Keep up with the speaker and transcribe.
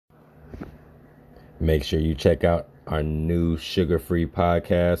Make sure you check out our new SugaFree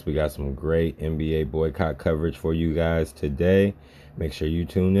podcast. We got some great NBA boycott coverage for you guys today. Make sure you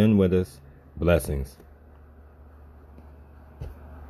tune in with us. Blessings.